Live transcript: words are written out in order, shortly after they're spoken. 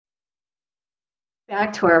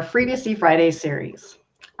Back to our FreeBSD Friday series.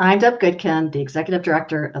 I'm Deb Goodkin, the Executive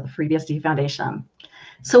Director of the FreeBSD Foundation.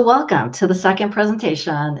 So welcome to the second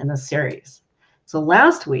presentation in this series. So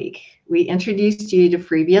last week, we introduced you to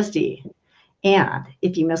FreeBSD, and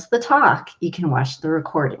if you missed the talk, you can watch the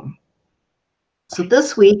recording. So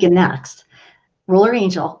this week and next, Roller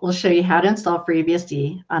Angel will show you how to install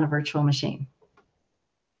FreeBSD on a virtual machine.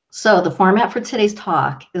 So the format for today's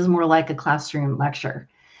talk is more like a classroom lecture,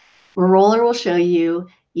 where Roller will show you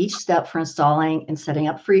each step for installing and setting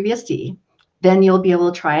up FreeBSD. Then you'll be able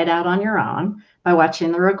to try it out on your own by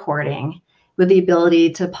watching the recording with the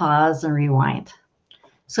ability to pause and rewind.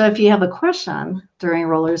 So if you have a question during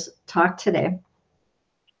Roller's talk today,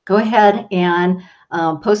 go ahead and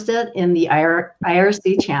post it in the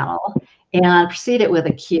IRC channel and precede it with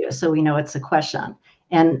a Q so we know it's a question.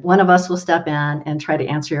 And one of us will step in and try to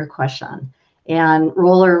answer your question. And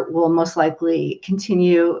Roller will most likely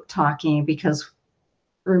continue talking because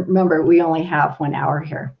remember, we only have 1 hour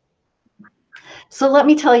here. So let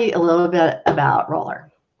me tell you a little bit about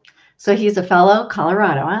Roller. So he's a fellow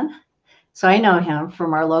Coloradoan. So I know him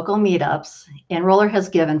from our local meetups, and Roller has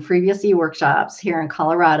given FreeBSD workshops here in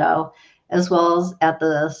Colorado, as well as at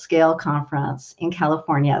the Scale Conference in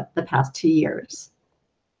California the past 2 years.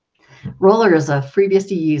 Roller is a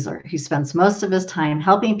FreeBSD user who spends most of his time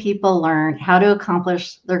helping people learn how to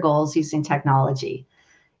accomplish their goals using technology.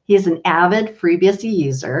 He is an avid FreeBSD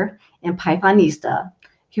user and Pythonista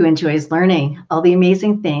who enjoys learning all the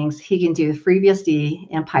amazing things he can do with FreeBSD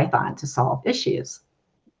and Python to solve issues.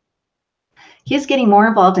 He is getting more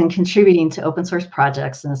involved in contributing to open source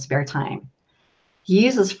projects in his spare time. He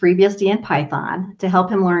uses FreeBSD and Python to help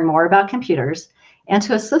him learn more about computers and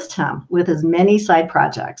to assist him with his many side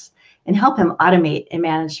projects and help him automate and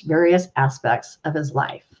manage various aspects of his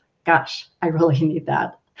life. Gosh, I really need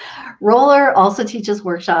that. Roller also teaches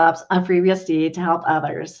workshops on FreeBSD to help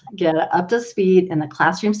others get up to speed in the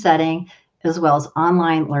classroom setting, as well as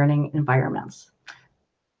online learning environments.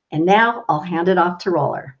 And now I'll hand it off to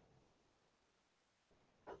Roller.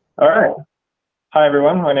 All right. Hi,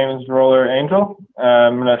 everyone. My name is Roller Angel.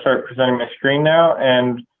 I'm going to start presenting my screen now,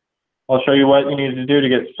 and I'll show you what you need to do to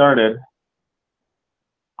get started.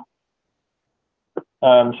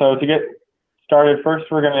 So to get started, first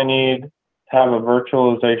we're going to need to have a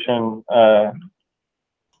virtualization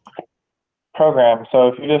program. So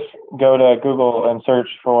if you just go to Google and search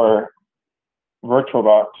for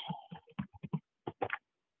VirtualBox,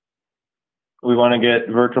 we want to get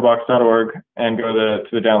virtualbox.org and go to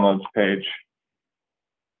the downloads page.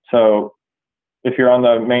 So if you're on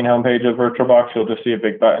the main homepage of VirtualBox, you'll just see a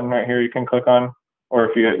big button right here you can click on. Or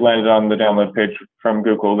if you landed on the download page from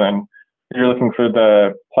Google, then you're looking for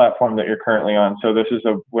the platform that you're currently on. So this is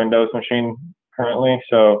a Windows machine currently.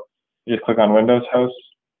 So you just click on Windows host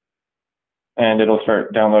and it'll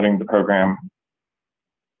start downloading the program.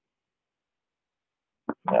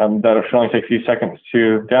 That'll only take a few seconds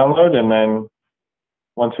to download, and then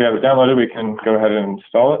once we have it downloaded, we can go ahead and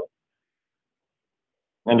install it.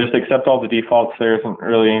 And just accept all the defaults. There isn't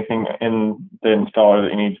really anything in the installer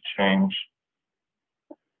that you need to change.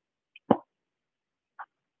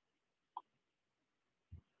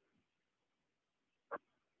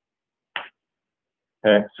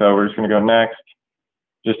 Okay, so we're just going to go next.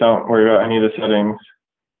 Just don't worry about any of the settings.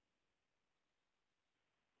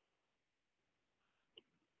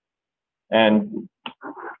 And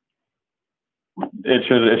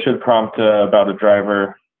it should prompt about a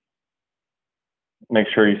driver. Make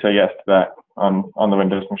sure you say yes to that on the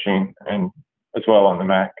Windows machine and as well on the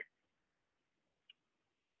Mac.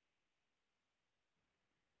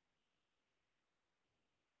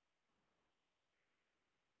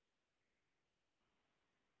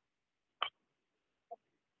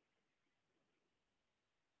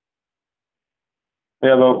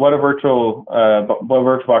 Yeah, but what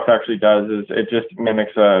VirtualBox actually does is it just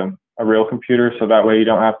mimics a real computer, so that way you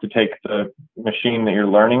don't have to take the machine that you're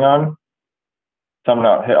learning on. So I'm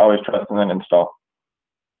not hit always trust and then install.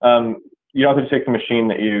 You don't have to take the machine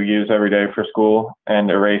that you use every day for school and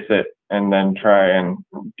erase it and then try and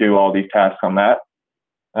do all these tasks on that.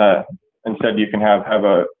 Instead, you can have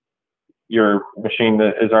your machine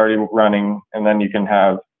that is already running, and then you can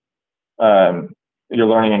have your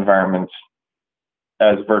learning environments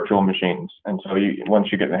as virtual machines. And so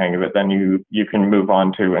once you get the hang of it, then you can move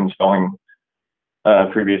on to installing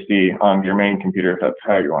FreeBSD on your main computer if that's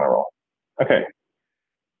how you want to roll. Okay,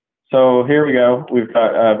 so here we go. We've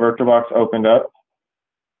got VirtualBox opened up.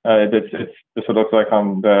 This is what it looks like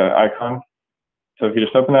on the icon. So if you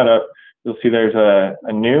just open that up, you'll see there's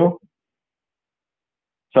a new.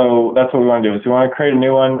 So that's what we want to do is we want to create a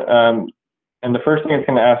new one. And the first thing it's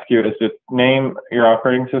going to ask you is to name your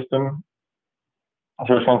operating system. So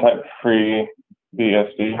we're just going to type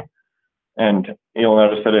FreeBSD, and you'll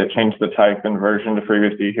notice that it changed the type and version to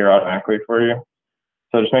FreeBSD here automatically for you.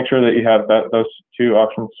 So just make sure that you have those two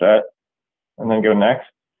options set, and then go next.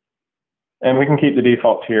 And we can keep the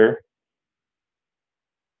defaults here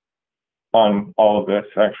on all of this,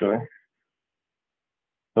 actually.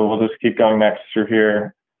 So we'll just keep going next through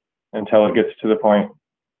here until it gets to the point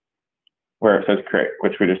where it says create,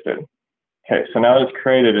 which we just did. Okay, so now that it's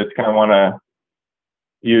created, it's going to want to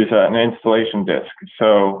use an installation disk.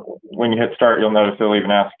 So when you hit start, you'll notice it'll even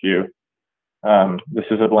ask you, this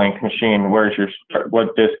is a blank machine,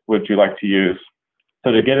 what disk would you like to use?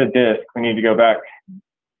 So to get a disk, we need to go back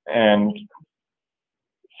and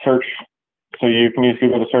search. So you can use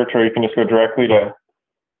Google to search, or you can just go directly to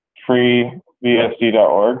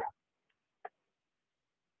freebsd.org.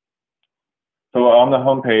 So on the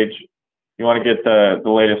home page, you want to get the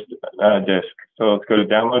latest disk. So let's go to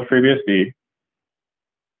download FreeBSD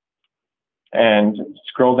and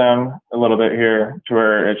scroll down a little bit here to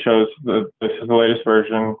where it shows this is the latest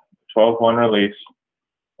version, 12.1 release.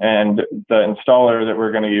 And the installer that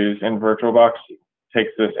we're going to use in VirtualBox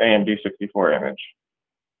takes this AMD64 image.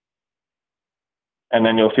 And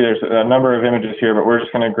then you'll see there's a number of images here, but we're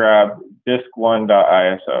just going to grab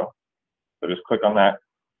disk1.iso. So just click on that,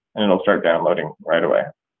 and it'll start downloading right away.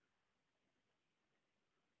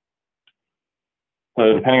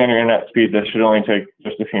 So depending on your internet speed, this should only take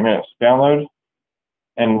just a few minutes to download.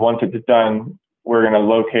 And once it's done, we're going to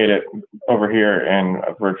locate it over here in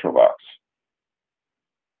a VirtualBox.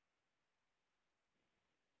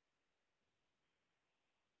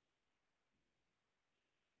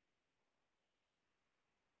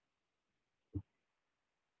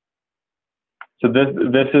 So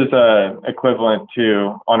this is equivalent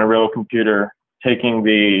to, on a real computer, taking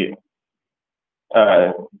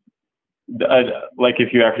like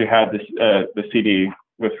if you actually had this the CD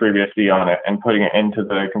with FreeBSD on it and putting it into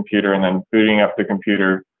the computer and then booting up the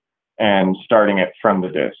computer and starting it from the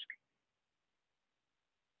disk.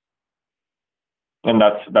 And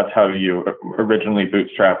that's how you originally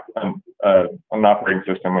bootstrap an operating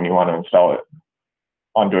system when you want to install it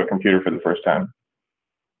onto a computer for the first time.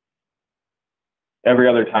 Every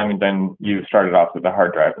other time, then you started off with the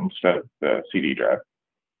hard drive instead of the CD drive.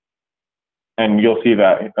 And you'll see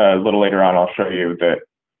that a little later on, I'll show you that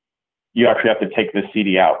you actually have to take this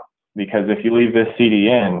CD out, because if you leave this CD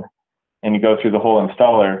in and you go through the whole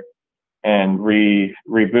installer and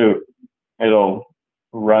reboot, it'll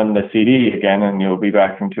run the CD again and you'll be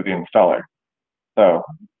back into the installer. So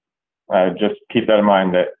just keep that in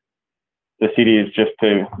mind, that the CD is just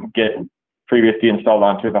to get FreeBSD installed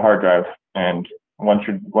onto the hard drive, and once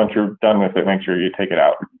you're done with it, make sure you take it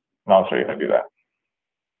out, and I'll show you how to do that.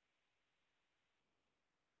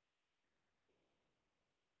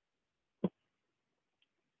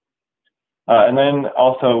 And then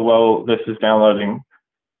also, while this is downloading,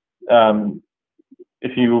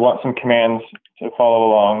 if you want some commands to follow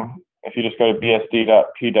along, if you just go to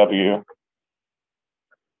bsd.pw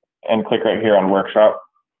and click right here on Workshop,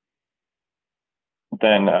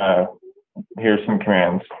 then here's some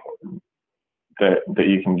commands that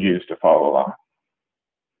you can use to follow along.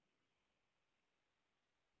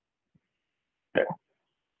 Okay.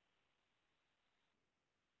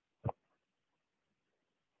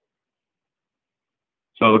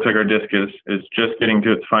 So it looks like our disk is just getting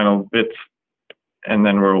to its final bits, and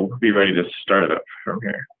then we'll be ready to start it up from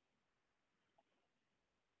here.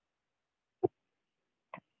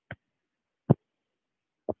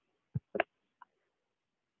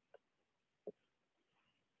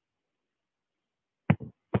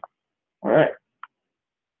 All right.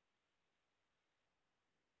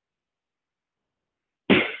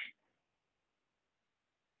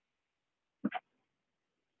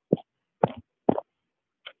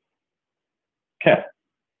 Okay.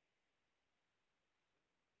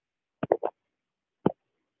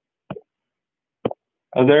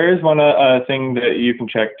 There is one thing that you can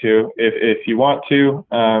check too, if you want to.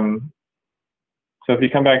 So if you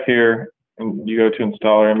come back here and you go to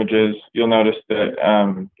installer images, you'll notice that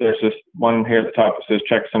there's this one here at the top that says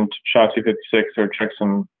checksum SHA-256 or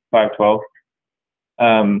checksum 512.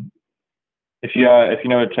 If you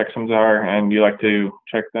know what checksums are and you like to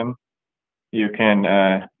check them, you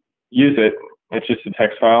can use it. It's just a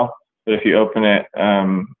text file, but if you open it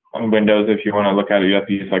on Windows, if you want to look at it, you have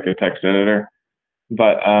to use like a text editor,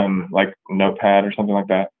 but like Notepad or something like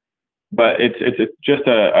that. But it's just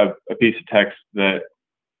a piece of text that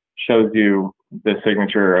shows you the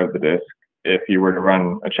signature of the disk if you were to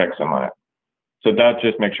run a checksum on it. So that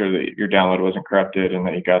just makes sure that your download wasn't corrupted and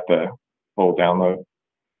that you got the full download.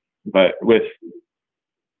 But with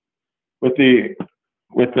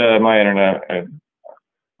my internet,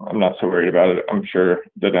 I'm not so worried about it. I'm sure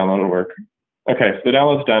the download will work. Okay, so the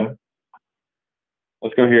download's done.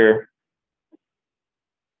 Let's go here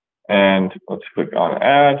and let's click on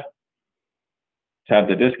add, tab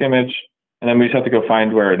the disk image, and then we just have to go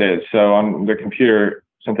find where it is. So on the computer,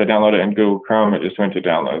 since I downloaded it in Google Chrome, it just went to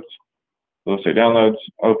downloads. So let's say downloads,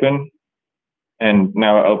 open, and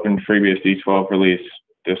now it opened FreeBSD 12 release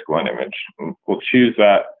disk 1 image. And we'll choose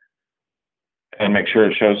that and make sure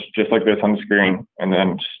it shows just like this on the screen, and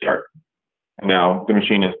then start. And now the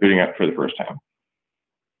machine is booting up for the first time.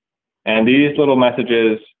 And these little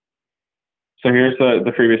messages, so here's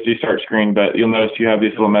the FreeBSD start screen, but you'll notice you have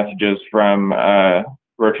these little messages from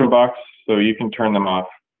VirtualBox, so you can turn them off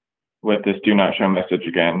with this do not show message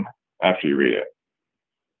again after you read it.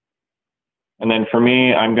 And then for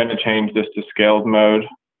me, I'm going to change this to scaled mode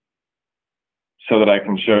so that I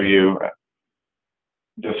can show you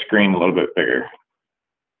the screen a little bit bigger,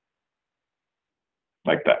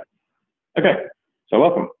 like that. Okay, so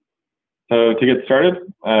welcome. So to get started,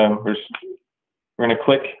 we're going to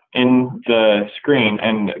click in the screen,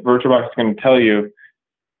 and VirtualBox is going to tell you,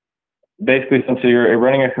 basically, since you're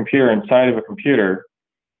running a computer inside of a computer,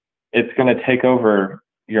 it's going to take over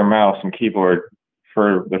your mouse and keyboard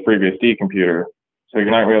for the FreeBSD computer. So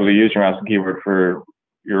you're not going to be able to use your mouse and keyboard for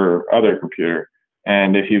your other computer.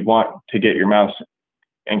 And if you want to get your mouse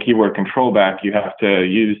and keyboard control back, you have to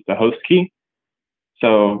use the host key.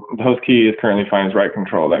 So the host key is currently defined as right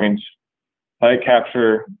control. That means if I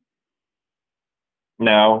capture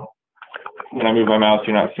now, when I move my mouse,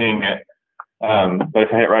 you're not seeing it. But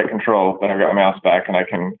if I hit right control, then I've got my mouse back and I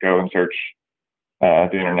can go and search the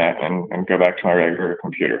internet and go back to my regular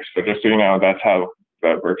computer. So just so you know, that's how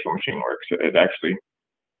the virtual machine works. It actually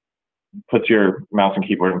puts your mouse and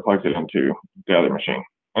keyboard and plugs it into the other machine.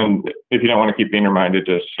 And if you don't want to keep being reminded,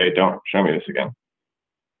 just say, don't show me this again.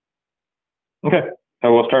 Okay,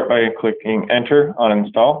 so we'll start by clicking enter on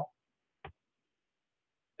install.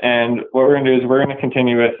 And what we're going to do is we're going to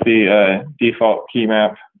continue with the default key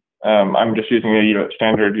map. I'm just using a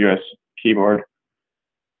standard US keyboard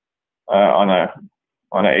on a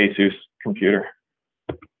Asus computer.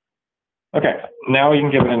 Okay, now you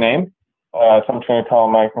can give it a name. So I'm just going to call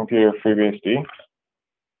my computer FreeBSD.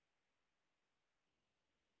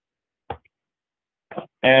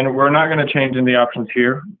 And we're not going to change in the options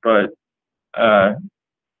here, but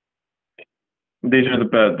these are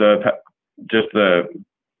just the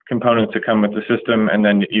components that come with the system, and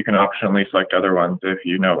then you can optionally select other ones if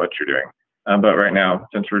you know what you're doing. But right now,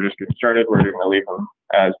 since we're just getting started, we're going to leave them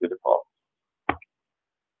as the default.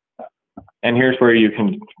 And here's where you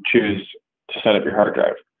can choose to set up your hard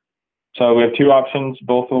drive. So we have two options.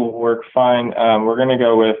 Both will work fine. We're going to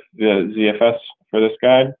go with the ZFS for this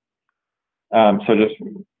guide. So just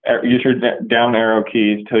use your down arrow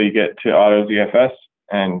keys till you get to auto ZFS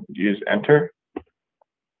and use enter.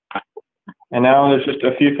 And now there's just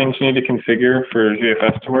a few things you need to configure for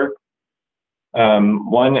ZFS to work.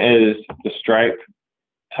 One is the stripe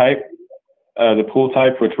type, the pool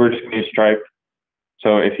type, which we're just going to use stripe.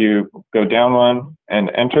 So if you go down one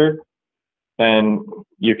and enter, then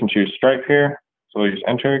you can choose stripe here. So we'll use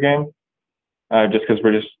enter again, just because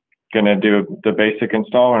we're just going to do the basic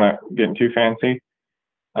install. We're not getting too fancy.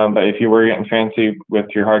 But if you were getting fancy with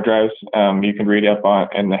your hard drives, you can read up on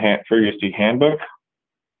in the FreeBSD handbook,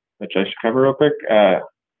 which I should cover real quick.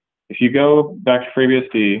 If you go back to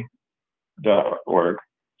freebsd.org,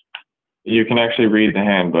 you can actually read the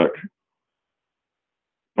handbook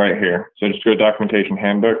right here. So just go to documentation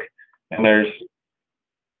handbook, and there's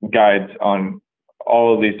guides on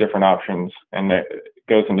all of these different options, and it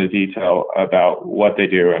goes into detail about what they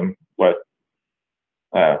do and what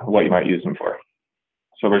you might use them for.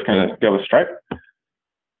 So we're just going to go with stripe.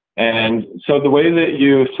 And so the way that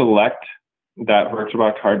you select that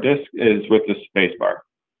VirtualBox hard disk is with the space bar.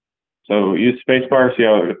 So use space bar, see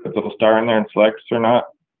how it puts a little star in there and selects or not.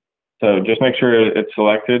 So just make sure it's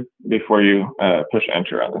selected before you push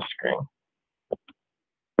enter on the screen.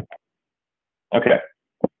 Okay.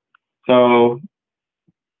 So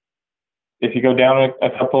if you go down a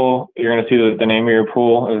couple, you're going to see the name of your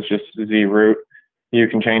pool is just Z root. You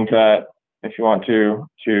can change that if you want to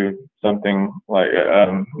something like,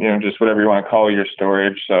 just whatever you want to call your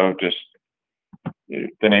storage. So just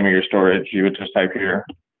the name of your storage, you would just type here.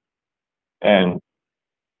 And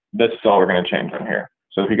that's all we're going to change on here.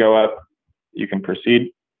 So if you go up, you can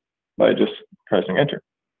proceed by just pressing enter.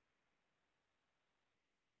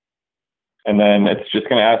 And then it's just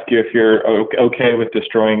going to ask you if you're okay with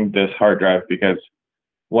destroying this hard drive, because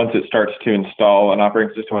once it starts to install an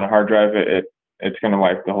operating system on a hard drive, it's going to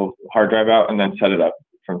wipe the whole hard drive out and then set it up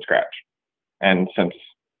from scratch. And since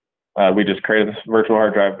we just created this virtual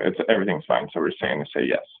hard drive, everything's fine. So we're just going to say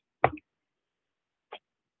yes.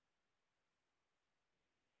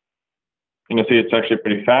 You can see it's actually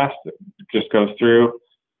pretty fast. It just goes through,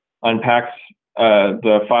 unpacks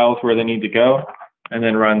the files where they need to go, and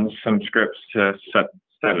then runs some scripts to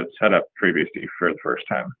set up FreeBSD for the first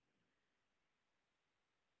time.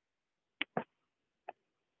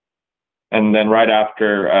 And then right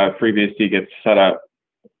after FreeBSD gets set up,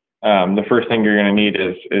 the first thing you're going to need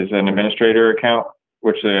is an administrator account,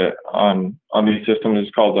 which on these systems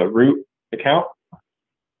is called a root account.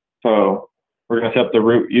 So we're going to set up the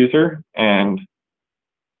root user and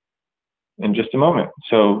in just a moment.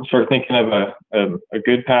 So start thinking of a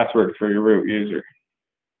good password for your root user,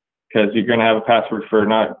 because you're going to have a password for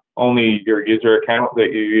not only your user account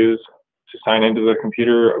that you use to sign into the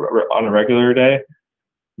computer on a regular day,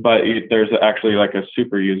 but there's actually like a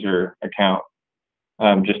super user account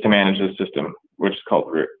just to manage the system, which is called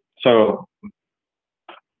root. So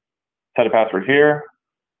set a password here.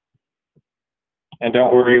 And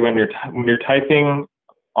don't worry, when you're typing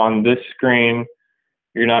on this screen,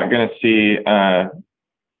 you're not going to see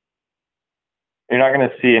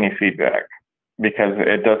any feedback, because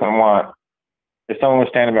it doesn't want, if someone was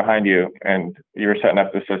standing behind you and you were setting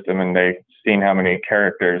up the system and they seen how many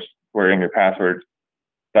characters were in your password,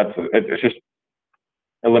 it just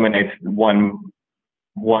eliminates one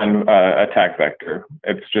attack vector.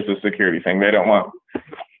 It's just a security thing. They don't want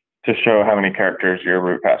to show how many characters your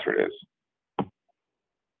root password is.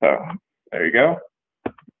 So there you go.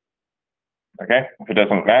 Okay, if it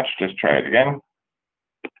doesn't match, just try it again.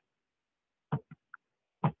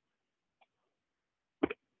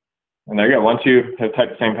 And there you go. Once you have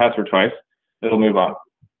typed the same password twice, it'll move on.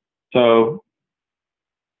 So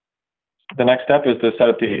the next step is to set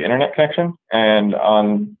up the internet connection. And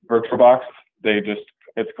on VirtualBox,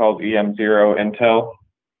 it's called EM0 Intel.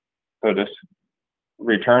 So just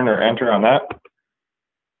return or enter on that.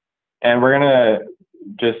 And we're gonna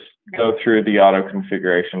just go through the auto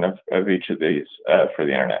configuration of each of these for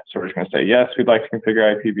the internet. So we're just gonna say, yes, we'd like to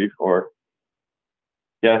configure IPv4.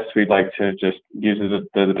 Yes, we'd like to just use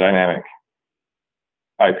the dynamic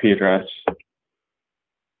IP address.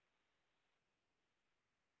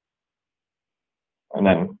 And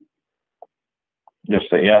then just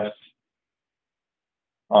say yes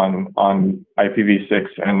on IPv6,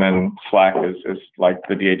 and then Slack is like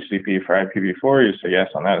the DHCP for IPv4. You say yes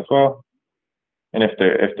on that as well. And if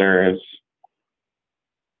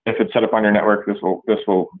it's set up on your network, this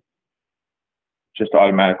will just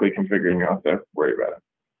automatically configure, and you don't have to worry about it.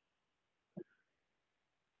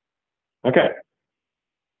 Okay,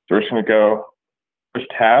 so we're just going to go push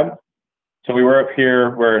tab. So we were up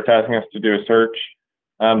here where it's asking us to do a search,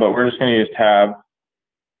 but we're just going to use tab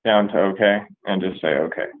down to OK and just say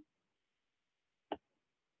OK.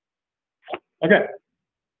 Okay,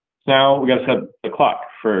 so now we got to set the clock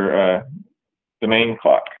for the main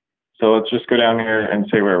clock. So let's just go down here and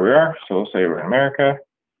say where we are. So we'll say we're in America,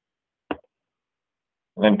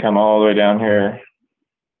 and then come all the way down here to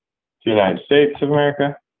the United States of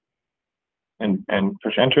America, and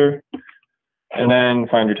push enter, and then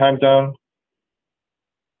find your time zone.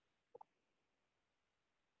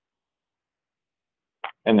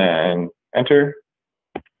 And then enter,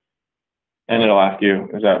 and it'll ask you,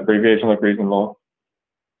 does that abbreviation look reasonable?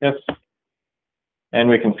 Yes. And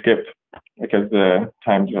we can skip, because the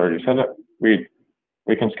time's already set up. We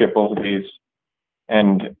can skip both of these,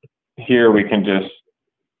 and here we can just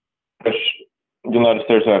push. You'll notice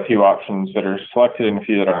there's a few options that are selected and a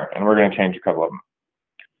few that aren't, and we're going to change a couple of them.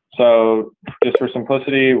 So just for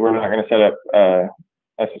simplicity, we're not going to set up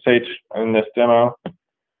SSH in this demo.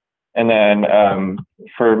 And then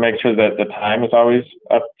for make sure that the time is always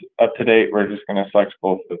up to date, we're just going to select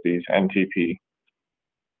both of these NTP.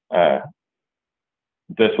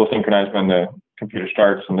 This will synchronize when the computer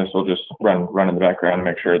starts, and this will just run in the background and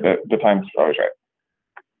make sure that the time's always right.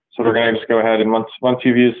 So we're going to just go ahead, and once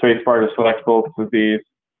you've used spacebar to select both of these,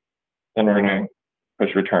 then we're going to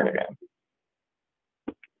push return again.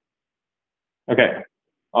 Okay,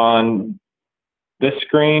 on this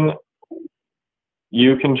screen,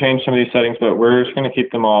 you can change some of these settings, but we're just going to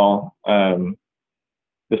keep them all the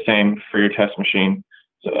same for your test machine.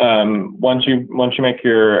 So, once you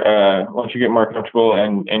get more comfortable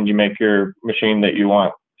and you make your machine that you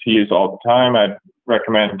want to use all the time, I'd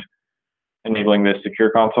recommend enabling this secure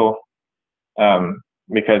console,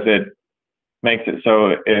 because it makes it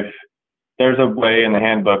so if there's a way in the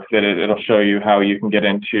handbook that it'll show you how you can get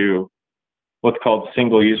into what's called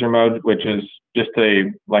single user mode, which is just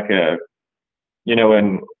when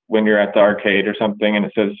you're at the arcade or something and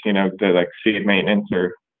it says, the like seed maintenance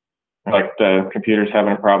or like the computer's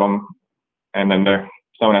having a problem and then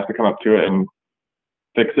someone has to come up to it and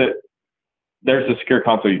fix it. There's a secure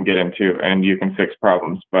console you can get into and you can fix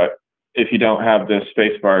problems. But if you don't have the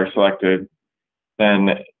spacebar selected,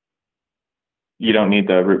 then you don't need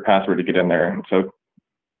the root password to get in there. And so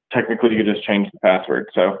technically you just change the password.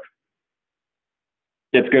 So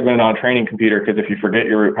it's good when on a training computer because if you forget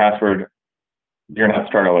your root password, you're not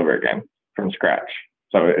start all over again from scratch.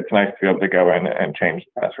 So it's nice to be able to go in and change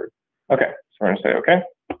the password. Okay, so we're gonna say okay.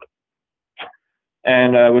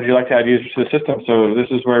 And would you like to add users to the system? So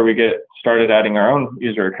this is where we get started adding our own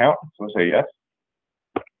user account. So we'll say yes.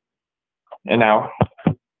 And now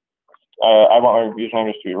I want my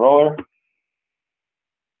username just to be Roller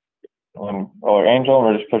and Roller Angel. And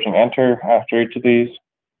we're just pushing enter after each of these.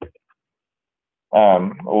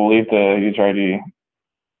 We'll leave the user ID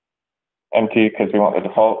empty because we want the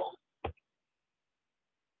default.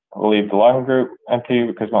 We'll leave the login group empty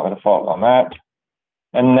because we want the default on that.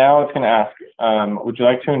 And now it's going to ask, would you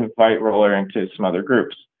like to invite Roller into some other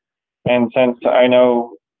groups? And since I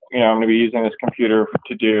know, I'm going to be using this computer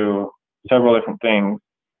to do several different things,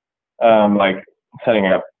 like setting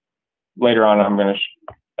up. Later on, I'm going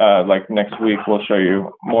to, like next week, we'll show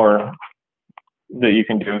you more that you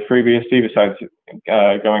can do with FreeBSD besides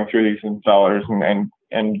going through these installers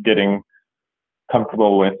and getting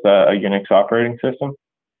comfortable with a Unix operating system.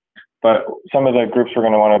 But some of the groups we're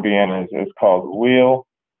going to want to be in is called Wheel,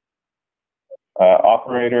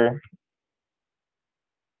 Operator,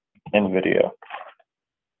 and Video.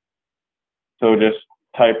 So just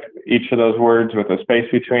type each of those words with a space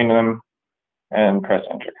between them and press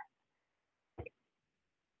enter.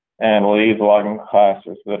 And we'll leave the login class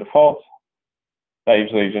as the default. That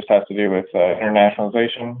usually just has to do with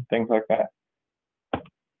internationalization, things like that.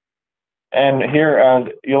 And here,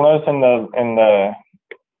 you'll notice in the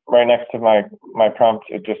right next to my prompt,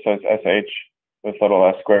 it just says SH with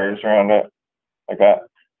little squares around it, like that.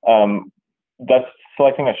 That's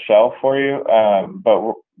selecting a shell for you,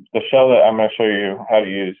 but the shell that I'm going to show you how to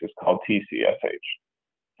use is called TCSH.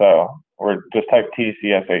 So we're just type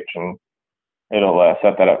TCSH and it'll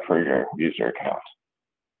set that up for your user account.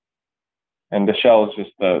 And the shell is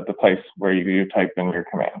just the place where you type in your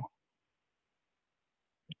command.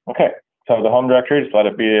 Okay, so the home directory, just let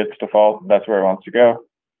it be its default. That's where it wants to go.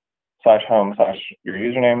 /home/your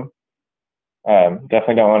username.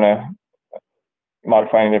 Definitely don't want to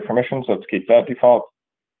modify any of the permissions, so let's keep that default.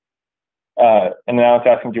 And now it's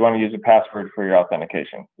asking, do you want to use a password for your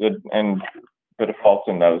authentication? And the default's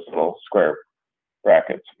in those little square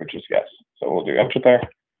brackets, which is yes. So we'll do enter there.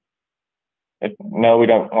 No, we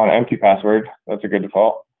don't want an empty password. That's a good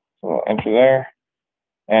default. So we'll enter there.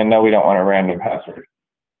 And no, we don't want a random password.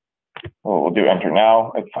 We'll do enter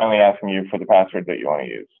now. It's finally asking you for the password that you want to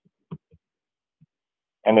use.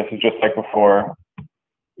 And this is just like before.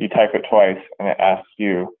 You type it twice and it asks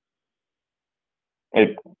you,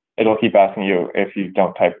 it'll keep asking you if you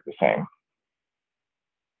don't type it the same.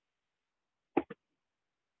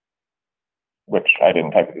 Which I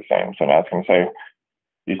didn't type it the same. So now it's going to say,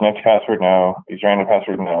 use an empty password, no. Use random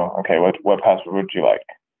password, no. Okay, what password would you like?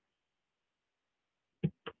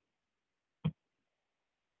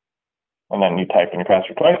 And then you type in your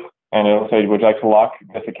password twice, and it'll say, would you like to lock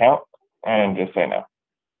this account? And just say no.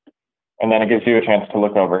 And then it gives you a chance to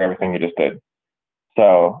look over everything you just did.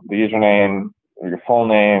 So the username, your full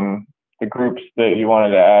name, the groups that you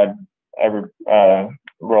wanted to add every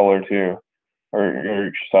Roller to, or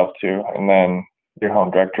yourself to, and then your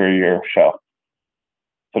home directory, your shell.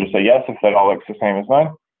 So just say yes if that all looks the same as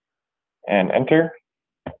mine, and enter.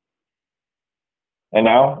 And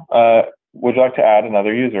now, would you like to add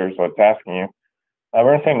another user is what it's asking you. We're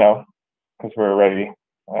going to say no, because we're ready.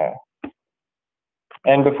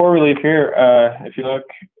 And before we leave here, if you look,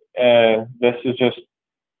 this is just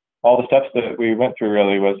all the steps that we went through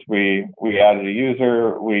really was we added a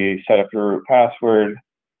user, we set up your root password,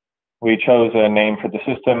 we chose a name for the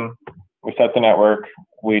system, we set the network,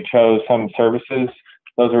 we chose some services.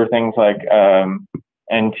 Those were things like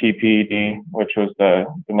NTPD, which was the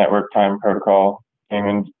network time protocol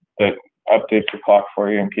payment that updates the clock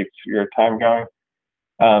for you and keeps your time going.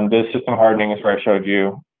 The system hardening is where I showed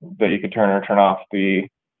you that you could turn or turn off the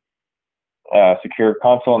secure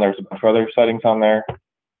console, and there's a bunch of other settings on there.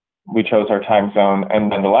 We chose our time zone,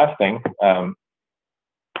 and then the last thing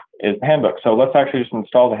is the handbook. So let's actually just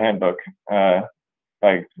install the handbook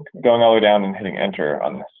by going all the way down and hitting enter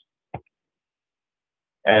on this.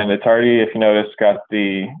 And it's already, if you notice, got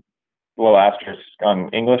the little asterisk on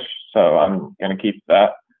English, so I'm going to keep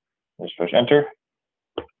that. Just push enter.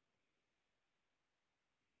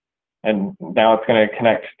 And now it's going to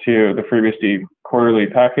connect to the FreeBSD quarterly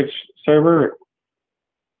package server,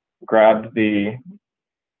 grab the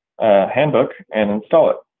handbook, and install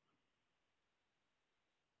it.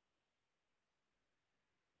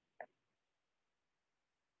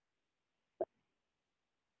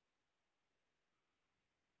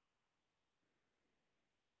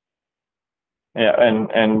 Yeah,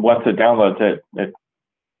 and once it downloads it, the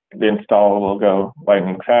install will go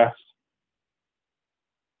lightning fast.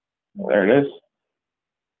 There it is.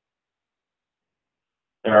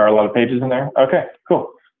 There are a lot of pages in there. Okay,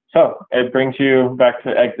 cool. So it brings you back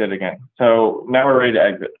to exit again. So now we're ready to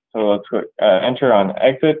exit. So let's click enter on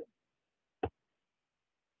exit.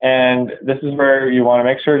 And this is where you want to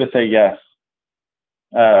make sure to say yes.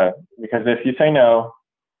 Because if you say no,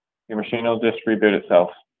 your machine will just reboot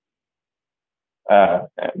itself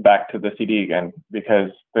back to the CD again,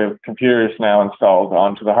 because the computer is now installed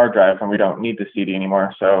onto the hard drive and we don't need the CD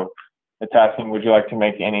anymore. So it's asking, would you like to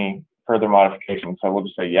make any further modifications? So we'll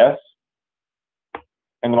just say yes.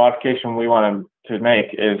 And the modification we want to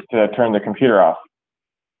make is to turn the computer off.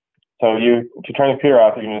 So to turn the computer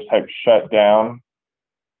off, you can just type shut down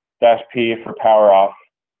 -P for power off.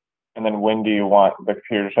 And then when do you want the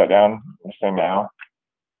computer to shut down? Just say now.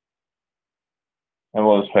 And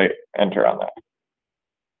we'll just say enter on that.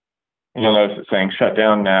 And you'll notice it's saying shut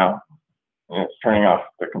down now, and it's turning off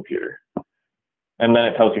the computer. And then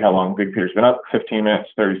it tells you how long the computer's been up, 15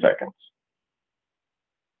 minutes, 30 seconds.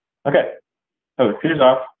 Okay, so the computer's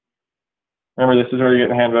off. Remember, this is where you get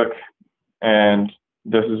the handbook, and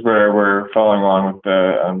this is where we're following along with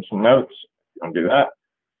the some notes. You want to do that.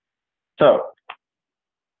 So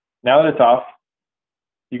now that it's off,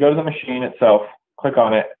 you go to the machine itself, click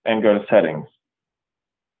on it, and go to settings.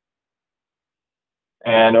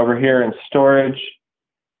 And over here in storage,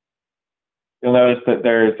 you'll notice that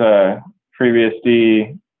there's a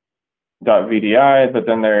FreeBSD.VDI, but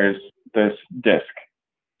then there's this disk.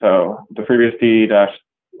 So the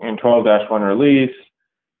FreeBSD-12-1 release,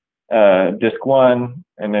 disk 1,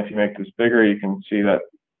 and if you make this bigger, you can see that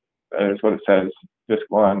is what it says, disk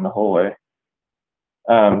 1 the whole way.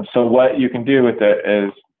 So what you can do with it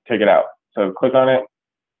is take it out. So click on it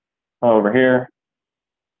over here,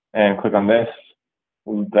 and click on this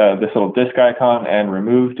little disk icon, and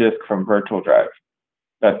remove disk from virtual drive.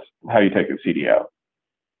 That's how you take the CD out.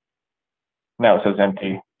 Now it says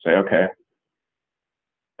empty. Say OK,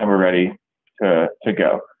 and we're ready to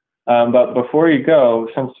go. But before you go,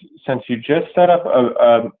 since you just set up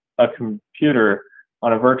a computer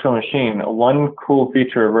on a virtual machine, one cool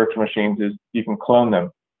feature of virtual machines is you can clone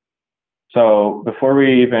them. So before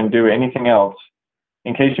we even do anything else,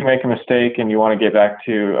 in case you make a mistake and you want to get back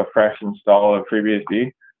to a fresh install of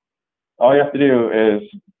FreeBSD, all you have to do is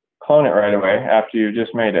clone it right away after you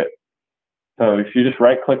just made it. So if you just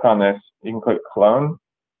right click on this, you can click clone,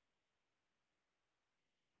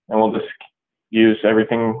 and we'll just use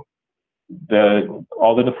everything,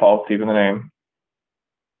 all the defaults, even the name.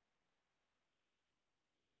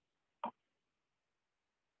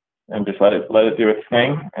 And just let it do its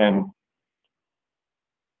thing, and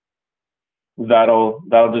that'll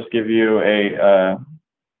just give you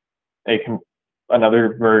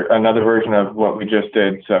another version of what we just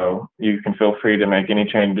did. So you can feel free to make any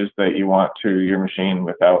changes that you want to your machine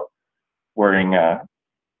without worrying. So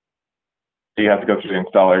you have to go through the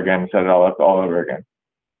installer again and set it all up all over again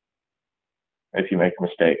if you make a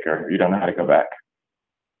mistake or you don't know how to go back.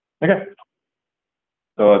 Okay.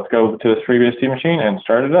 So let's go to this FreeBSD machine and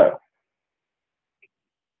start it up.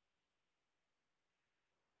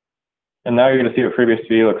 And now you're going to see what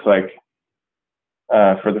FreeBSD looks like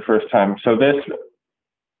for the first time. So this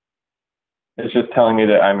is just telling me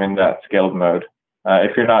that I'm in that scaled mode.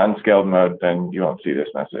 If you're not in scaled mode, then you won't see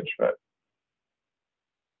this message, but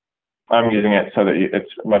I'm using it so that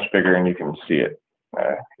it's much bigger and you can see it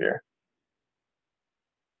here.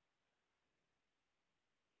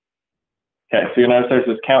 Okay, so you notice there's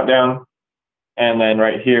this countdown, and then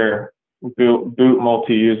right here, boot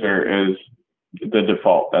multi-user is the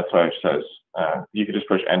default. That's why it says you could just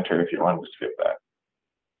push enter if you wanted to skip that.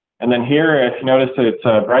 And then here, if you notice that it's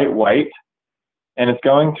bright white, and it's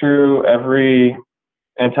going through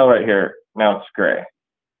until right here. Now it's gray,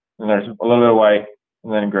 and there's a little bit of white,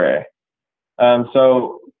 and then gray.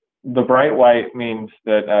 So the bright white means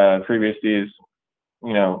that FreeBSD is,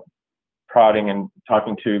 prodding and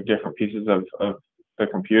talking to different pieces of the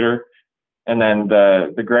computer, and then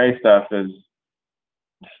the gray stuff is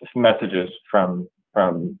messages from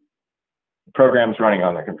programs running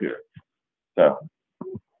on the computer. So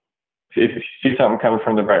if you see something coming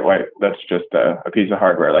from the bright white, that's just a piece of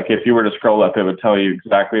hardware. Like if you were to scroll up, it would tell you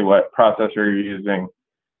exactly what processor you're using,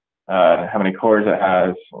 how many cores it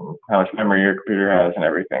has, and how much memory your computer has, and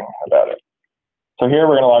everything about it. So here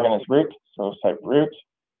we're going to log in as root. So let's type root.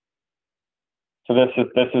 So this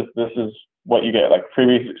is what you get. Like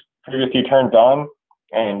FreeBSD turns on,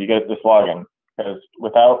 and you get this login, because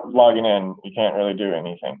without logging in, you can't really do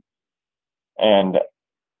anything. And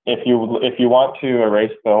if you want to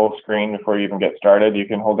erase the whole screen before you even get started, you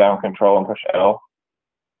can hold down Control and push L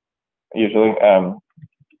usually.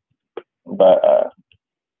 But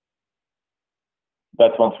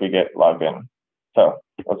that's once we get logged in. So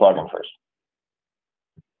let's log in first.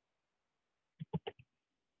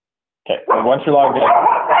 Okay, and once you're logged in,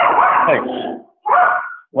 thanks.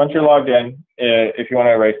 Once you're logged in, if you want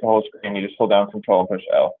to erase the whole screen, you just hold down Control and push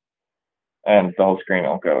L, and the whole screen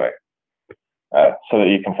will go away, so that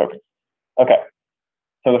you can focus. Okay,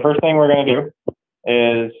 so the first thing we're going to do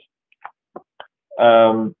is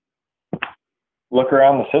look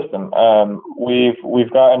around the system.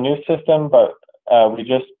 We've got a new system, but we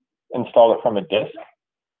just installed it from a disk.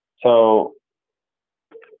 So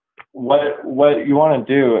what you want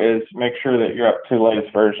to do is make sure that you're up to the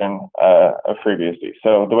latest version of FreeBSD.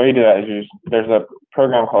 So the way you do that is there's a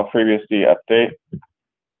program called FreeBSD Update.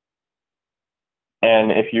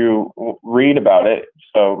 And if you read about it,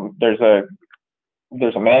 so there's a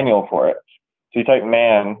manual for it. So you type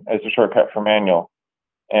man as a shortcut for manual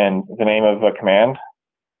and the name of a command,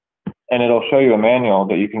 and it'll show you a manual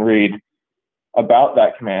that you can read about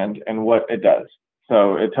that command and what it does.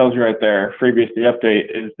 So it tells you right there, FreeBSD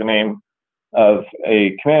Update is the name of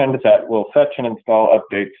a command that will fetch and install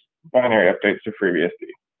updates, binary updates to FreeBSD.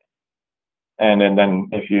 And then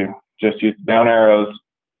if you just use down arrows,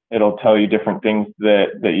 it'll tell you different things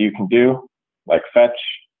that you can do, like fetch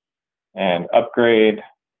and upgrade.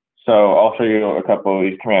 So I'll show you a couple of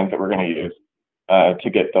these commands that we're going to use to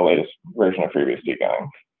get the latest version of FreeBSD going.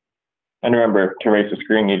 And remember, to erase the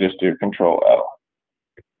screen, you just do Control L.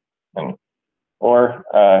 Or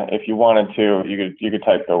if you wanted to, you could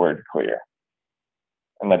type the word clear,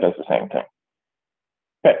 and that does the same thing.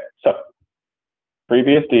 Okay, so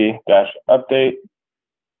FreeBSD-update,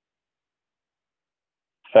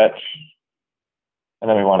 fetch, and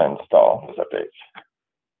then we want to install those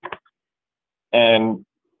updates. And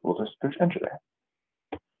we'll just push enter there.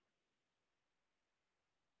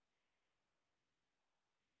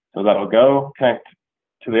 So that'll go connect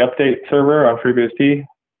to the update server on FreeBSD.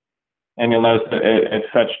 And you'll notice that it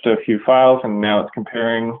fetched a few files, and now it's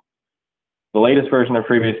comparing the latest version of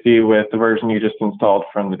FreeBSD with the version you just installed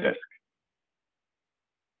from the disk.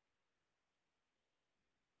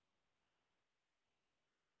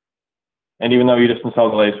 And even though you just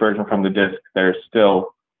installed the latest version from the disk,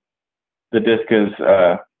 the disk is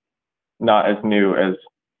not as new as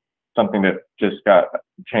something that just got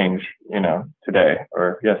changed, today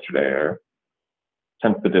or yesterday or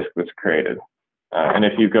since the disk was created. And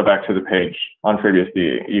if you go back to the page on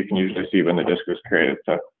FreeBSD, you can usually see when the disk was created.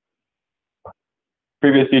 So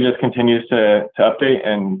FreeBSD just continues to update,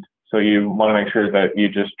 and so you want to make sure that you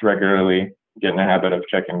just regularly get in the habit of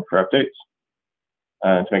checking for updates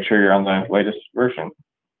to make sure you're on the latest version.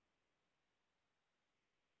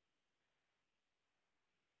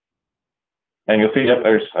 And you'll see that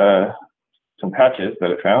there's some patches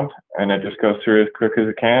that it found, and it just goes through as quick as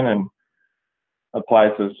it can and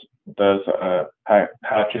applies those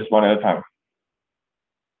patches one at a time.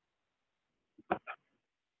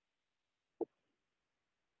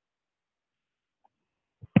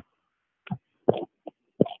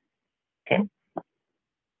 Okay.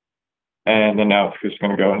 And then now it's just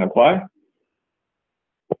going to go and apply.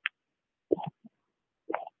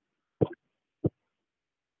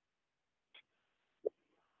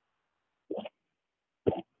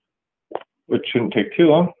 Which shouldn't take too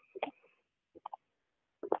long.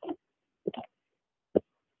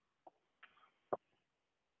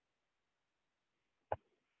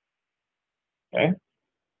 Okay.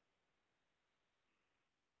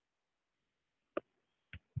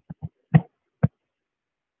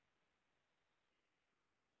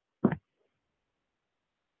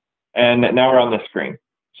 And now we're on this screen.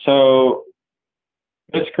 So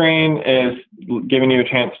this screen is giving you a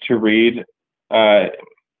chance to read.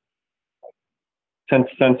 Since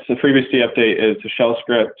the FreeBSD update is a shell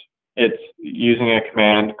script, it's using a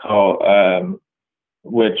command called,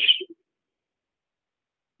 which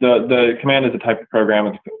the command is a type of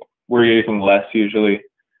program. We're using less usually.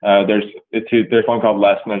 There's one called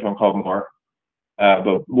less and there's one called more.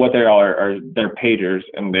 But what they are they're pagers,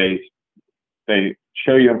 and they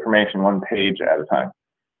show you information one page at a time,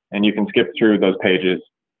 and you can skip through those pages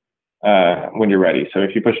when you're ready. So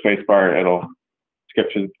if you push spacebar, it'll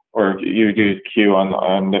skip to, or you do Q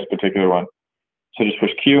on this particular one. So just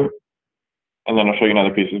push Q, and then I'll show you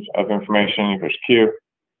another piece of information. You push Q,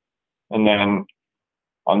 and then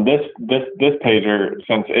on this pager,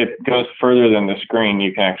 since it goes further than the screen,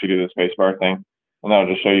 you can actually do the spacebar thing, and that'll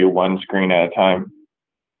just show you one screen at a time.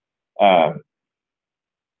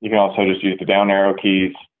 You can also just use the down arrow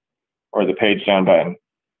keys or the page down button.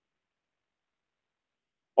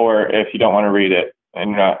 Or if you don't want to read it and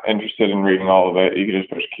you're not interested in reading all of it, you can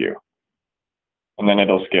just push Q. And then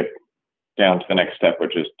it'll skip down to the next step,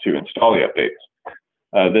 which is to install the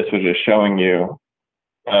updates. This was just showing you,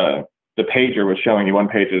 the pager was showing you one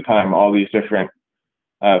page at a time, all these different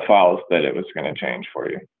files that it was going to change for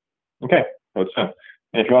you. Okay, so it's done.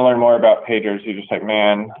 And if you want to learn more about pagers, you just type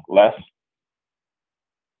man less,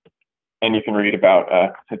 and you can read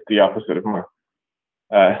about it's the opposite of more.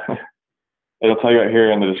 It'll tell you right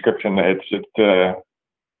here in the description that it's just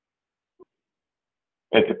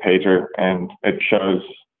it's a pager, and it shows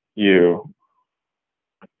you,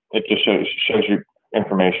 it just shows you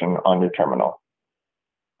information on your terminal,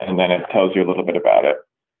 and then it tells you a little bit about it.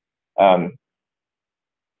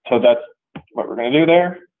 So that's what we're going to do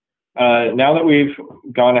there. Now that we've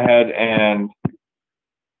gone ahead and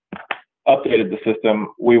updated the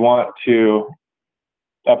system, we want to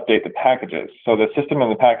update the packages. So the system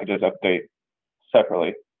and the packages update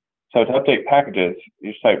separately. So to update packages,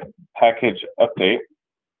 you just type package update.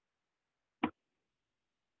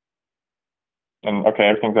 And okay,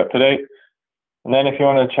 everything's up to date. And then if you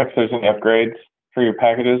want to check if there's any upgrades for your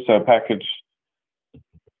packages, so package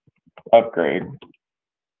upgrade.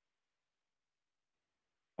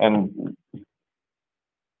 And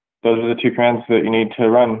those are the two commands that you need to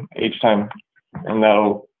run each time, and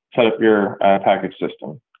that'll set up your package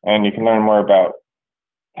system. And you can learn more about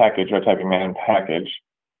package by typing man package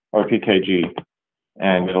or PKG,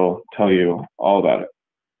 and it'll tell you all about it.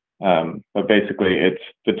 But basically, it's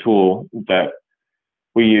the tool that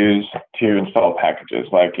we use to install packages.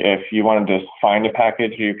 Like if you wanted to find a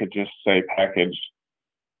package, you could just say package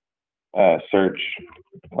search,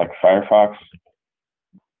 like Firefox,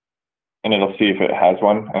 and it'll see if it has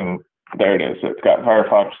one, and there it is. It's got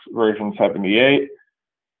Firefox version 78,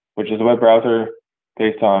 which is a web browser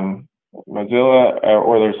based on Mozilla,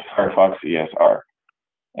 or there's Firefox ESR.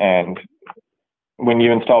 And when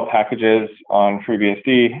you install packages on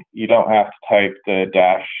FreeBSD, you don't have to type the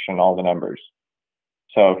dash and all the numbers.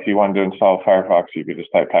 So if you wanted to install Firefox, you could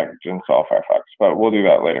just type package install Firefox, but we'll do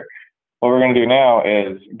that later. What we're going to do now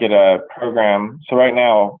is get a program. So right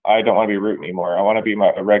now, I don't want to be root anymore. I want to be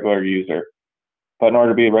a regular user. But in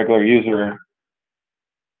order to be a regular user,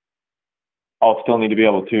 I'll still need to be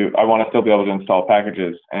able to, I want to still be able to install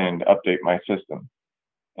packages and update my system.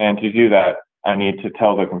 And to do that, I need to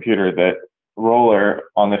tell the computer that roller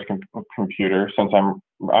on this computer, since I'm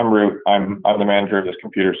root, I'm the manager of this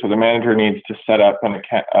computer. So the manager needs to set up an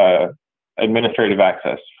account, administrative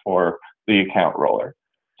access for the account roller.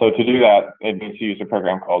 So to do that, it needs to use a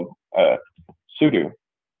program called sudo.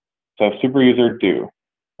 So superuser do,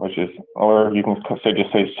 which is, or you can just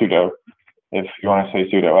say sudo if you want to say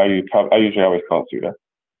sudo. I usually always call it sudo.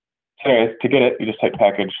 So anyways, to get it, you just type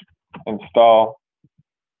package install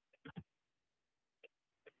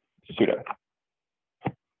sudo.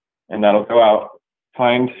 And that'll go out,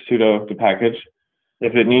 find sudo the package.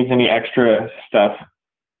 If it needs any extra stuff,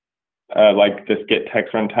 like this get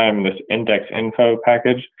text runtime, this index info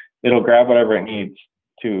package, it'll grab whatever it needs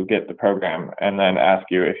to get the program and then ask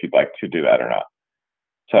you if you'd like to do that or not.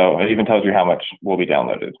 So it even tells you how much will be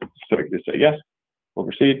downloaded. So you can just say yes, we'll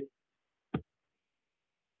proceed.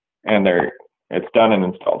 And there, it's done and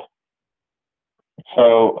installed.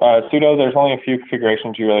 So sudo, there's only a few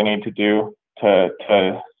configurations you really need to do to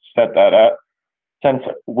set that up. Since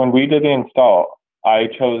when we did the install, I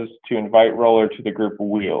chose to invite roller to the group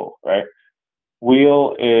wheel, right?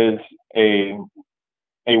 Wheel is a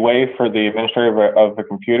way for the administrator of the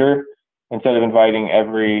computer, instead of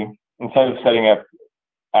setting up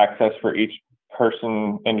access for each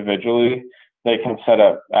person individually, they can set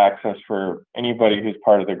up access for anybody who's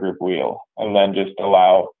part of the group wheel, and then just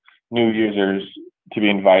allow new users to be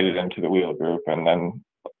invited into the wheel group, and then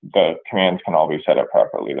the commands can all be set up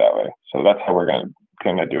properly that way. So that's how we're going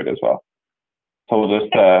to do it as well. So we'll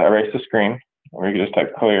just erase the screen, or you can just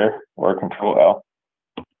type clear or Control L.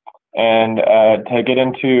 And to get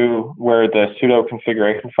into where the sudo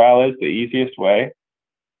configuration file is, the easiest way,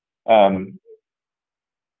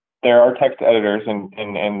 there are text editors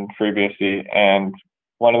in FreeBSD, and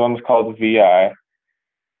one of them is called VI.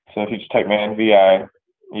 So if you just type man VI,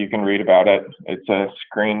 you can read about it. It's a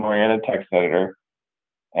screen-oriented text editor.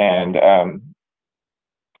 And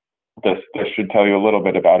this should tell you a little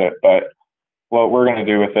bit about it. But what we're going to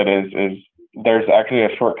do with it is there's actually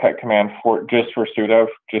a shortcut command just for sudo,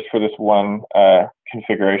 just for this one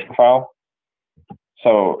configuration file.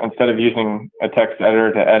 So instead of using a text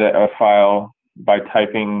editor to edit a file by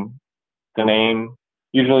typing the name,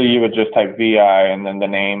 usually you would just type vi and then the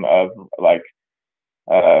name of like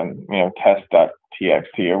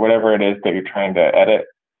test.txt or whatever it is that you're trying to edit,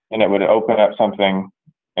 and it would open up something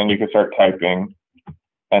and you could start typing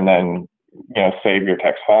and then save your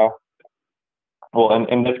text file. Well,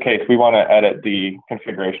 in this case, we want to edit the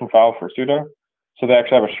configuration file for sudo, so they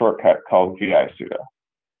actually have a shortcut called vi sudo,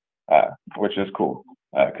 which is cool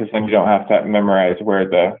because then you don't have to memorize where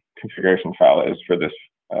the configuration file is for this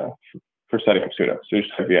for setting up sudo. So you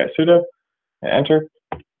just type vi sudo and enter,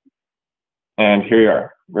 and here you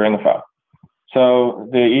are. We're in the file. So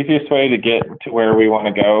the easiest way to get to where we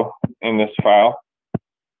want to go in this file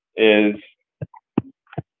is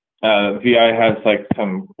VI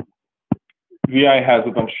has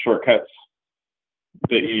a bunch of shortcuts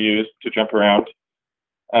that you use to jump around.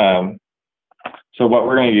 So what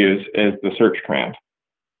we're going to use is the search command.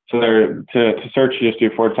 So to search, you just do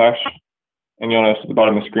 /, and you'll notice at the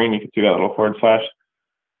bottom of the screen, you can see that little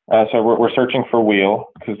 /. So we're searching for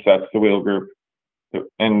wheel because that's the wheel group,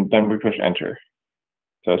 and then we push enter.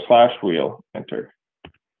 So /wheel, enter.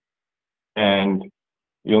 And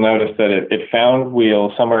you'll notice that it found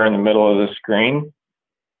wheel somewhere in the middle of the screen.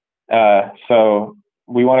 So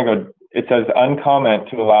we want to go, it says uncomment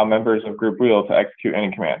to allow members of group wheel to execute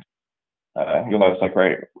any command. You'll notice like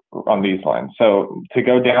right on these lines. So to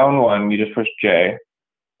go down one, you just push J.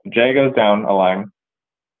 J goes down a line.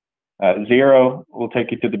 0 will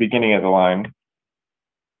take you to the beginning of the line.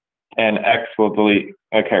 And X will delete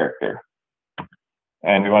a character.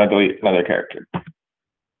 And we want to delete another character.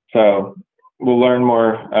 So we'll learn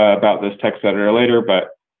more about this text editor later,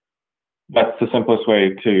 but that's the simplest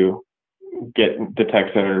way to get the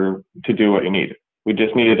text editor to do what you need. We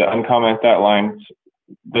just needed to uncomment that line.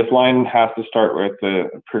 This line has to start with the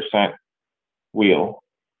 %wheel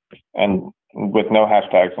and with no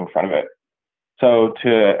hashtags in front of it. So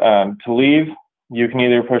to leave, you can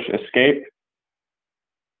either push escape,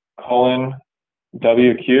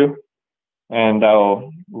 :WQ, and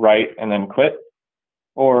that'll write and then quit.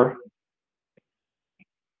 Or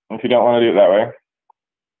if you don't want to do it that way,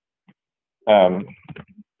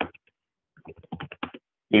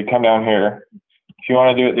 you come down here. If you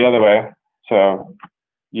want to do it the other way, so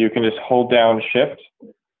you can just hold down Shift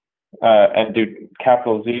and do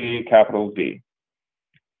Z,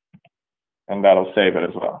 and that'll save it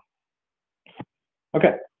as well.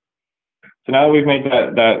 Okay, so now that we've made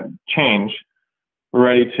that change, we're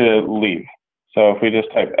ready to leave. So if we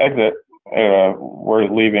just type exit, we're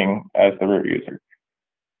leaving as the root user.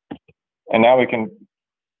 And now we can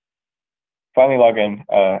finally log in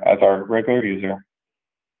as our regular user.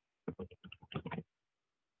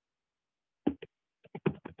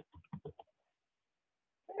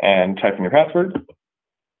 And type in your password,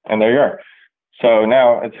 and there you are. So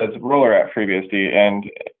now it says roller at FreeBSD, and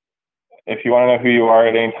if you want to know who you are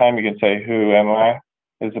at any time, you can say who am I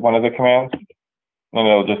is one of the commands, and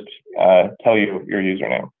it'll just tell you your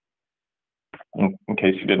username in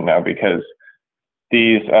case you didn't know, because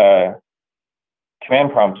these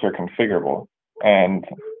command prompts are configurable, and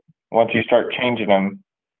once you start changing them,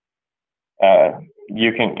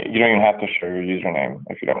 you don't even have to show your username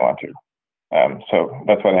if you don't want to. So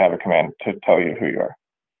that's why they have a command to tell you who you are.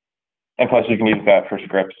 And plus you can use that for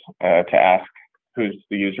scripts to ask who's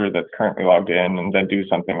the user that's currently logged in and then do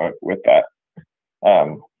something with that.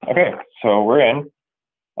 Okay, so we're in.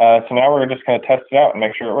 So now we're just going to test it out and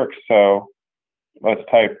make sure it works. So let's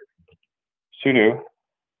type sudo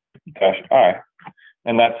 -i,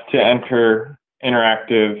 and that's to enter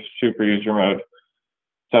interactive super user mode.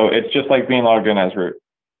 So it's just like being logged in as root.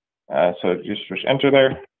 So just push enter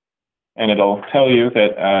there, and it'll tell you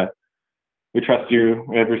that we trust you.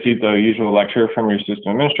 We have received the usual lecture from your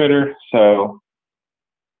system administrator. So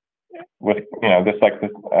with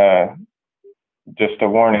just a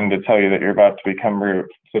warning to tell you that you're about to become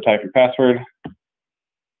root. So type your password,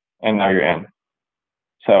 and now you're in.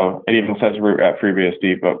 So it even says root at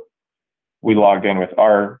FreeBSD, but we logged in with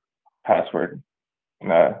our password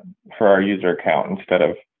for our user account instead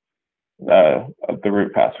of the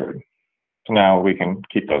root password. So now we can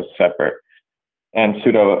keep those separate. And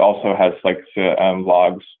sudo also has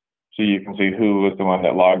logs, so you can see who was the one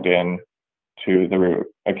that logged in to the root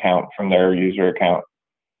account from their user account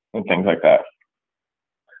and things like that.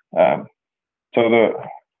 So the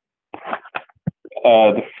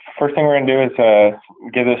first thing we're going to do is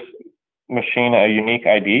give this machine a unique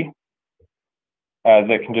ID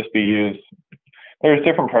that can just be used. There's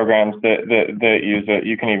different programs that use it.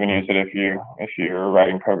 You can even use it if you're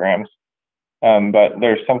writing programs. But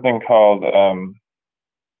there's something called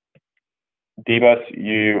dbus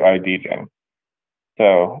UUIDgen.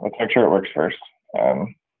 So let's make sure it works first.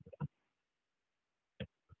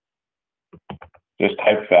 Just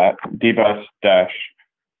type that,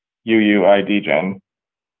 dbus-UUIDgen.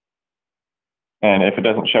 And if it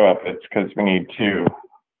doesn't show up, it's because we need to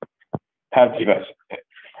have dbus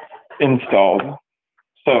installed.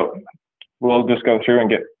 So we'll just go through and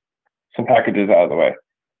get some packages out of the way.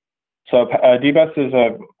 So dbus is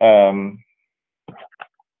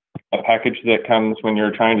a package that comes when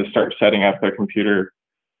you're trying to start setting up a computer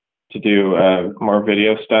to do more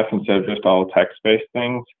video stuff instead of just all text-based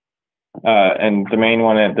things. And the main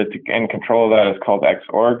one that's in control of that is called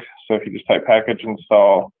xorg. So if you just type package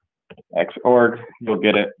install xorg, you'll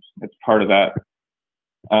get it. It's part of that.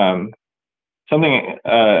 Something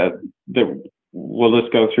that we'll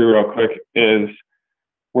just go through real quick is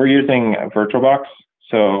we're using VirtualBox.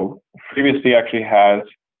 So FreeBSD actually has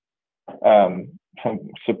some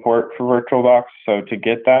support for VirtualBox. So to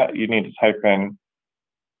get that, you need to type in.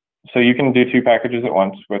 So you can do 2 packages at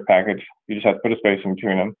once with package. You just have to put a space in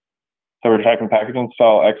between them. So we're typing package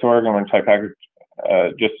install xorg, and we're going to type package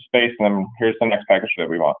just a space, and then here's the next package that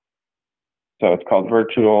we want. So it's called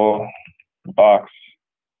VirtualBox,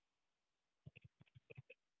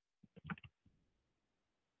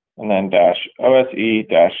 and then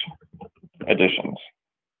 -ose-additions,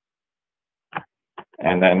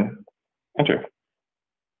 and then enter.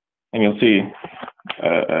 And you'll see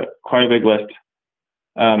quite a big list.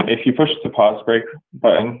 If you push the pause break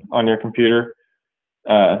button on your computer,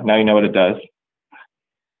 now you know what it does,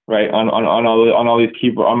 right? On all these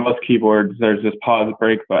keyboard, on most keyboards, there's this pause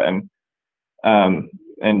break button,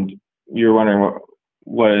 and you're wondering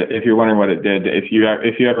what if you're wondering what it did. If you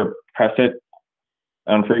ever press it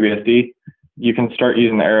on FreeBSD, you can start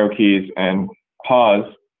using the arrow keys and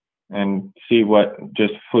pause and see what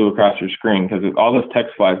just flew across your screen, because all this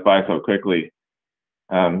text flies by so quickly.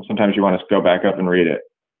 Sometimes you want to go back up and read it.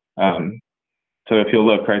 So if you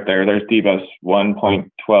look right there, there's dbus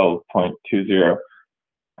 1.12.20.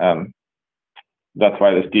 That's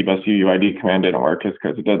why this dbus UUID command didn't work, is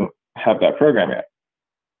because it doesn't have that program yet.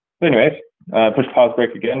 But anyways, push pause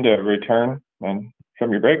break again to return and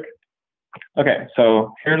from your break. Okay,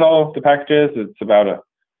 so here's all the packages. It's about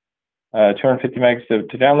 250 megs to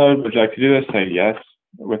download. Would you like to do this? Say yes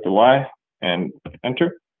with the Y and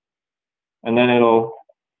enter. And then it'll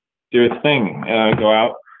do its thing. Go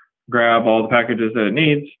out, grab all the packages that it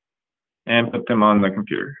needs, and put them on the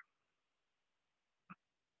computer.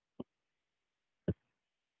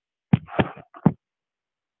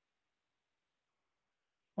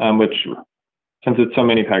 Which, since it's so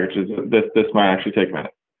many packages, this might actually take a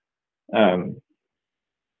minute.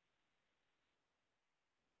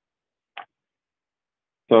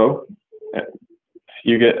 So if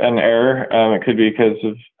you get an error, it could be because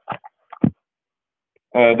of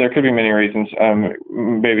there could be many reasons.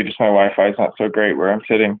 Maybe just my Wi-Fi is not so great where I'm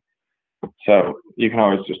sitting. So you can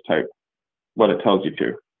always just type what it tells you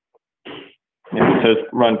to. If it says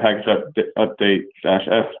run package update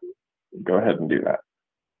 -f, go ahead and do that.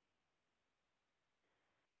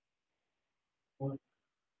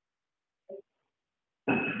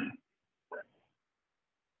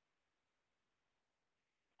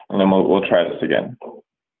 And then we'll try this again.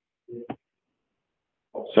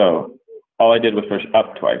 So all I did was push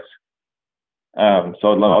up twice. So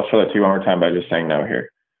I'll show that to you one more time by just saying no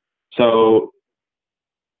here. So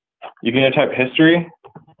you can either type history,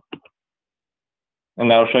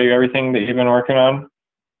 and that'll show you everything that you've been working on,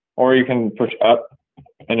 or you can push up,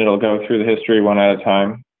 and it'll go through the history one at a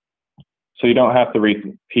time. So you don't have to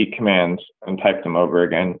repeat commands and type them over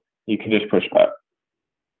again. You can just push up.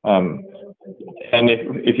 And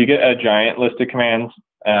if you get a giant list of commands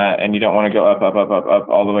and you don't want to go up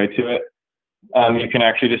all the way to it, you can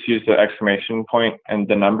actually just use the exclamation point and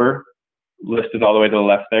the number listed all the way to the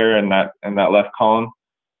left there in that left column.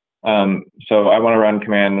 So I want to run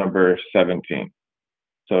command number 17.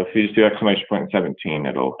 So if you just do exclamation point 17,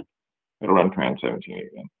 it'll run command 17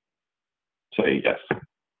 again. Say yes. So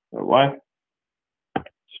why?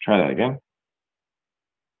 Let's try that again.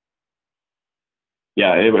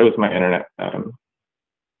 Yeah, it was my internet.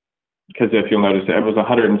 Because if you'll notice, it was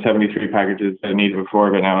 173 packages that it needed before,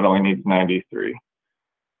 but now it only needs 93.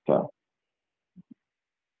 So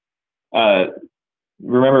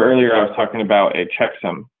remember earlier I was talking about a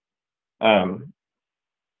checksum.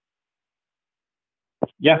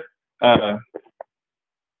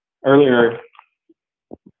 Earlier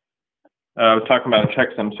I was talking about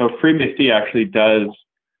checksum. So FreeBSD actually does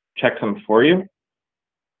checksum for you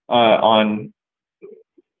on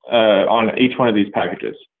each one of these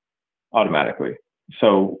packages automatically.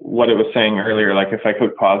 So what it was saying earlier, like if I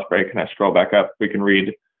click pause break and I scroll back up, we can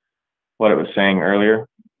read what it was saying earlier.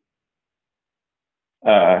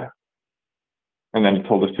 And then it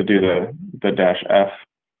told us to do the -F.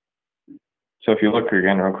 So if you look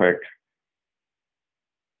again real quick,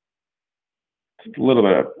 it's a little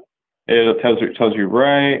bit, it tells you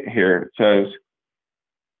right here, it says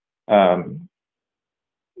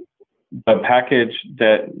the package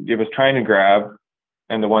that it was trying to grab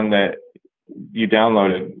and the one that you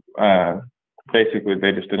downloaded, basically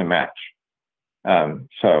they just didn't match.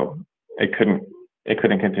 So it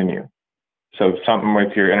couldn't continue. So something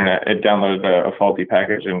with your internet, it downloaded a faulty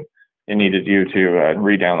package and it needed you to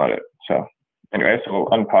re-download it. So anyway, so we'll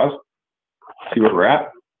unpause, see where we're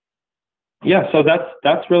at. Yeah, so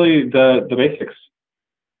that's really the basics.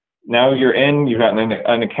 Now you're in, you've got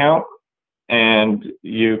an account, and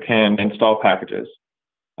you can install packages.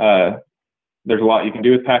 There's a lot you can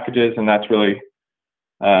do with packages, and that's really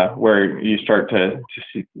where you start to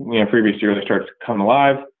see, FreeBSD really starts to come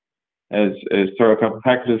alive. Is throw a couple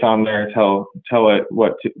packages on there, tell it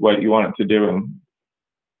what you want it to do, and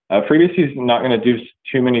FreeBSD is not going to do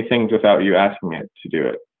too many things without you asking it to do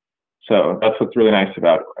it. So that's what's really nice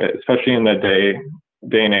about it, especially in the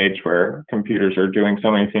day and age where computers are doing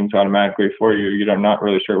so many things automatically for you. You're not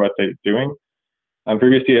really sure what they're doing.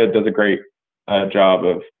 FreeBSD does a great job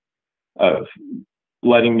of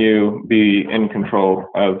letting you be in control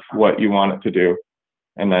of what you want it to do,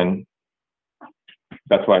 and then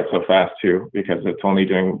that's why it's so fast too, because it's only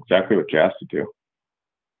doing exactly what you asked it to.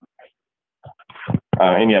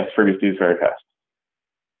 And yes, FreeBSD is very fast.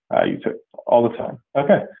 Use it all the time.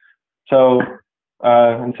 Okay, so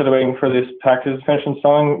instead of waiting for this package to finish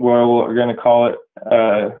installing, we're going to call it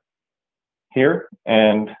here,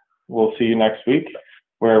 and we'll see you next week,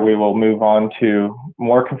 where we will move on to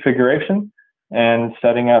more configuration and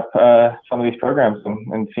setting up some of these programs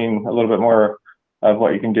and seeing a little bit more of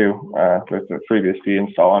what you can do with the FreeBSD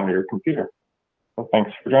install on your computer. So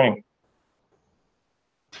thanks for joining.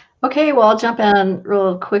 Okay, well, I'll jump in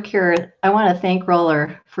real quick here. I want to thank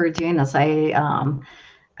Roller for doing this. I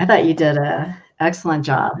thought you did an excellent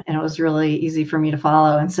job, and it was really easy for me to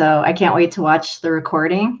follow. And so I can't wait to watch the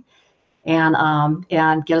recording and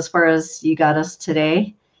get as far as you got us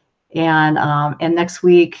today. And next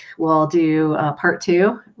week we'll do part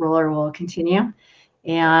 2. Roller will continue.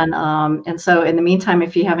 And so in the meantime,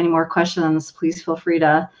 if you have any more questions, please feel free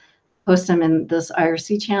to post them in this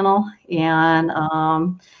IRC channel, and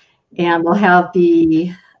we'll have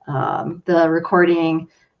the recording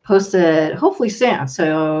posted hopefully soon,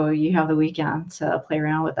 so you have the weekend to play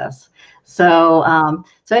around with this. So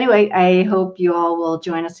anyway, I hope you all will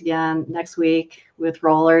join us again next week with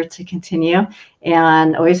Roller to continue,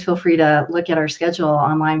 and always feel free to look at our schedule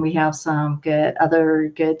online. We have some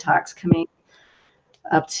other good talks coming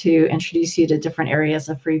up to introduce you to different areas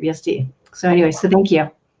of FreeBSD. So anyway, so thank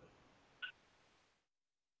you.